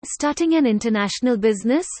Starting an international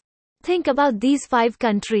business? Think about these 5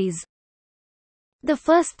 countries. The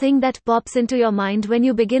first thing that pops into your mind when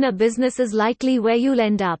you begin a business is likely where you'll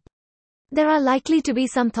end up. There are likely to be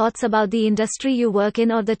some thoughts about the industry you work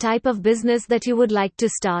in or the type of business that you would like to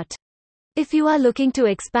start. If you are looking to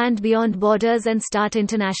expand beyond borders and start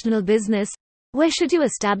international business, where should you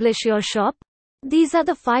establish your shop? These are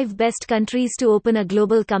the 5 best countries to open a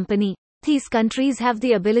global company. These countries have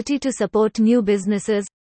the ability to support new businesses,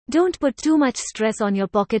 don't put too much stress on your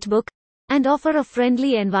pocketbook, and offer a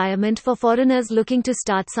friendly environment for foreigners looking to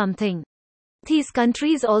start something. These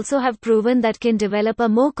countries also have proven that can develop a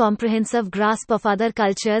more comprehensive grasp of other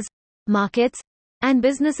cultures, markets, and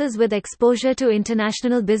businesses with exposure to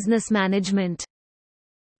international business management.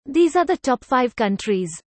 These are the top 5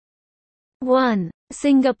 countries. 1.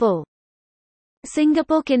 Singapore.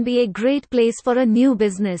 Singapore can be a great place for a new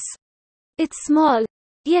business. It's small,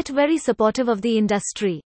 yet very supportive of the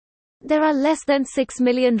industry. There are less than 6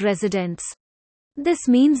 million residents. This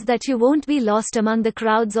means that you won't be lost among the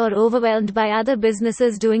crowds or overwhelmed by other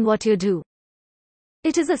businesses doing what you do.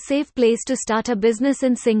 It is a safe place to start a business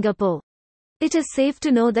in Singapore. It is safe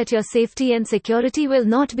to know that your safety and security will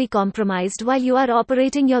not be compromised while you are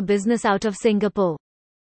operating your business out of Singapore.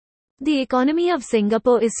 The economy of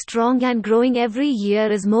Singapore is strong and growing every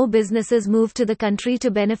year as more businesses move to the country to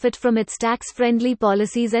benefit from its tax-friendly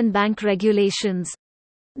policies and bank regulations.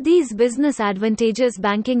 These business advantageous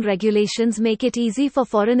banking regulations make it easy for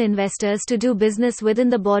foreign investors to do business within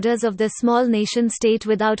the borders of the small nation-state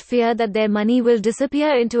without fear that their money will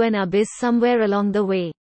disappear into an abyss somewhere along the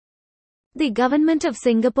way. The government of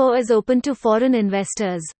Singapore is open to foreign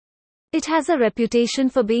investors. It has a reputation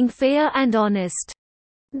for being fair and honest.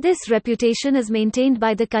 This reputation is maintained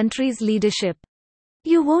by the country's leadership.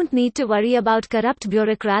 You won't need to worry about corrupt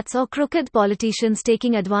bureaucrats or crooked politicians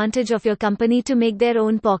taking advantage of your company to make their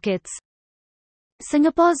own pockets.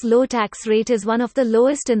 Singapore's low tax rate is one of the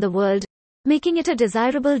lowest in the world, making it a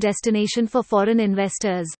desirable destination for foreign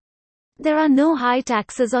investors. There are no high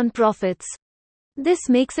taxes on profits. This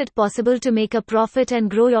makes it possible to make a profit and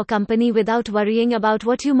grow your company without worrying about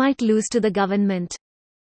what you might lose to the government.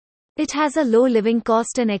 It has a low living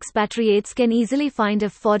cost and expatriates can easily find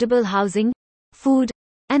affordable housing, food,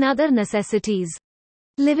 and other necessities.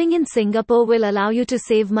 Living in Singapore will allow you to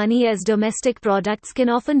save money as domestic products can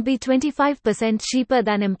often be 25% cheaper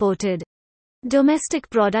than imported. Domestic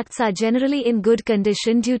products are generally in good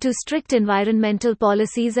condition due to strict environmental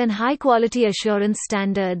policies and high quality assurance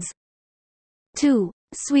standards. 2.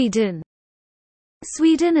 Sweden.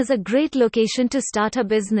 Sweden is a great location to start a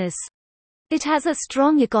business. It has a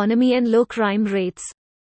strong economy and low crime rates.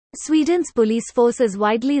 Sweden's police force is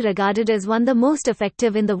widely regarded as one of the most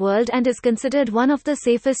effective in the world and is considered one of the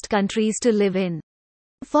safest countries to live in.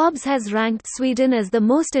 Forbes has ranked Sweden as the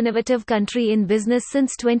most innovative country in business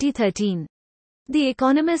since 2013. The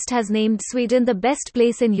Economist has named Sweden the best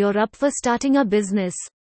place in Europe for starting a business.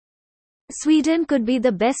 Sweden could be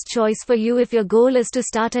the best choice for you if your goal is to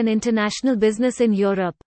start an international business in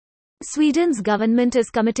Europe. Sweden's government is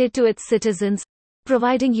committed to its citizens,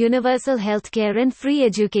 providing universal healthcare and free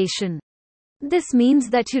education. This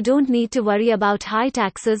means that you don't need to worry about high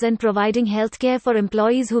taxes and providing healthcare for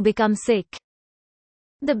employees who become sick.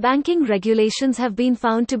 The banking regulations have been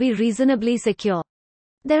found to be reasonably secure.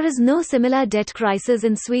 There is no similar debt crisis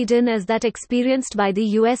in Sweden as that experienced by the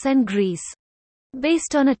US and Greece.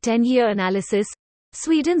 Based on a 10-year analysis,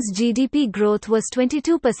 Sweden's GDP growth was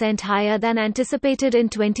 22% higher than anticipated in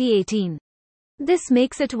 2018. This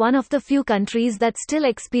makes it one of the few countries that still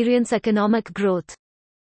experience economic growth.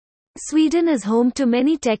 Sweden is home to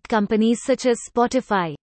many tech companies such as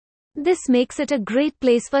Spotify. This makes it a great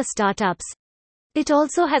place for startups. It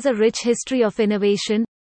also has a rich history of innovation,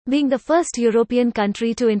 being the first European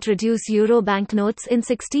country to introduce euro banknotes in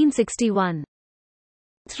 1661.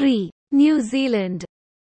 3. New Zealand.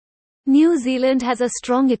 New Zealand has a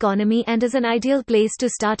strong economy and is an ideal place to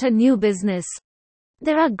start a new business.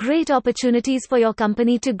 There are great opportunities for your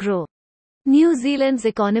company to grow. New Zealand's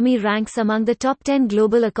economy ranks among the top 10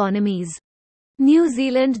 global economies. New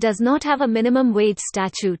Zealand does not have a minimum wage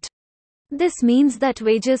statute. This means that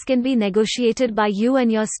wages can be negotiated by you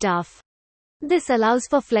and your staff. This allows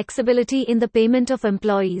for flexibility in the payment of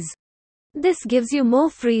employees. This gives you more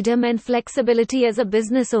freedom and flexibility as a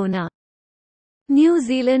business owner. New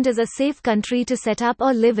Zealand is a safe country to set up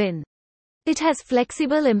or live in. It has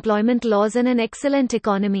flexible employment laws and an excellent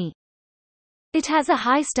economy. It has a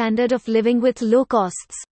high standard of living with low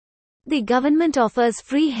costs. The government offers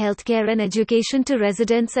free healthcare and education to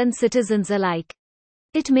residents and citizens alike.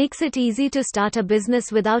 It makes it easy to start a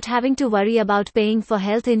business without having to worry about paying for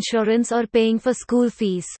health insurance or paying for school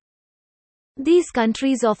fees. These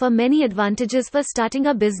countries offer many advantages for starting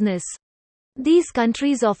a business. These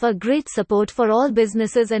countries offer great support for all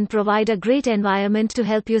businesses and provide a great environment to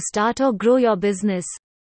help you start or grow your business.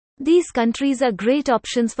 These countries are great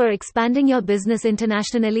options for expanding your business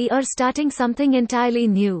internationally or starting something entirely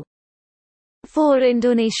new. 4.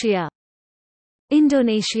 Indonesia.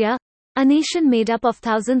 Indonesia, a nation made up of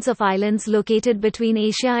thousands of islands located between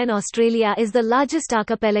Asia and Australia, is the largest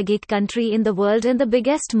archipelagic country in the world and the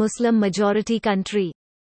biggest Muslim-majority country.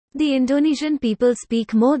 The Indonesian people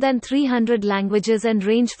speak more than 300 languages and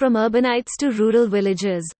range from urbanites to rural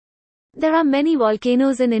villages. There are many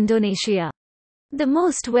volcanoes in Indonesia. The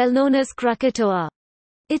most well-known is Krakatoa.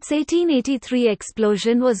 Its 1883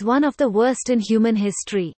 explosion was one of the worst in human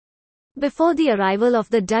history. Before the arrival of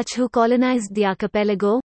the Dutch who colonized the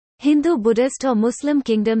archipelago, Hindu, Buddhist or Muslim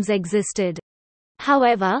kingdoms existed.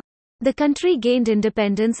 However, the country gained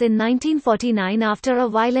independence in 1949 after a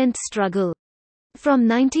violent struggle. From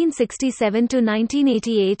 1967 to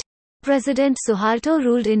 1988, President Suharto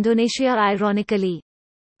ruled Indonesia ironically.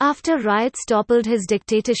 After riots toppled his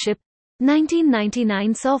dictatorship,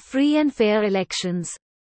 1999 saw free and fair elections.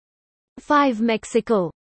 5.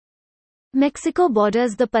 Mexico. Mexico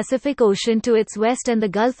borders the Pacific Ocean to its west and the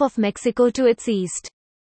Gulf of Mexico to its east.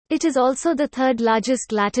 It is also the third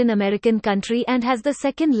largest Latin American country and has the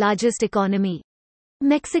second largest economy.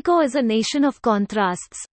 Mexico is a nation of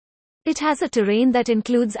contrasts. It has a terrain that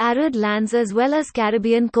includes arid lands as well as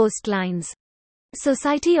Caribbean coastlines.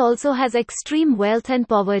 Society also has extreme wealth and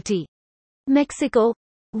poverty. Mexico,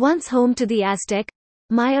 once home to the Aztec,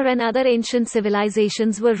 Maya and other ancient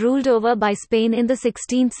civilizations, were ruled over by Spain in the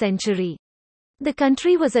 16th century. The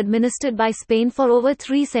country was administered by Spain for over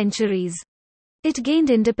 3 centuries. It gained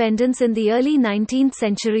independence in the early 19th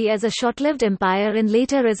century as a short-lived empire and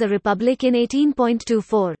later as a republic in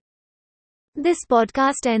 1824. This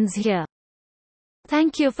podcast ends here.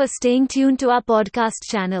 Thank you for staying tuned to our podcast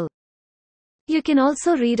channel. You can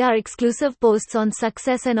also read our exclusive posts on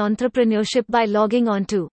success and entrepreneurship by logging on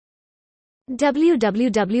to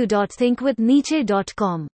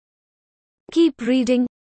www.thinkwithniche.com. Keep reading.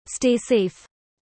 Stay safe.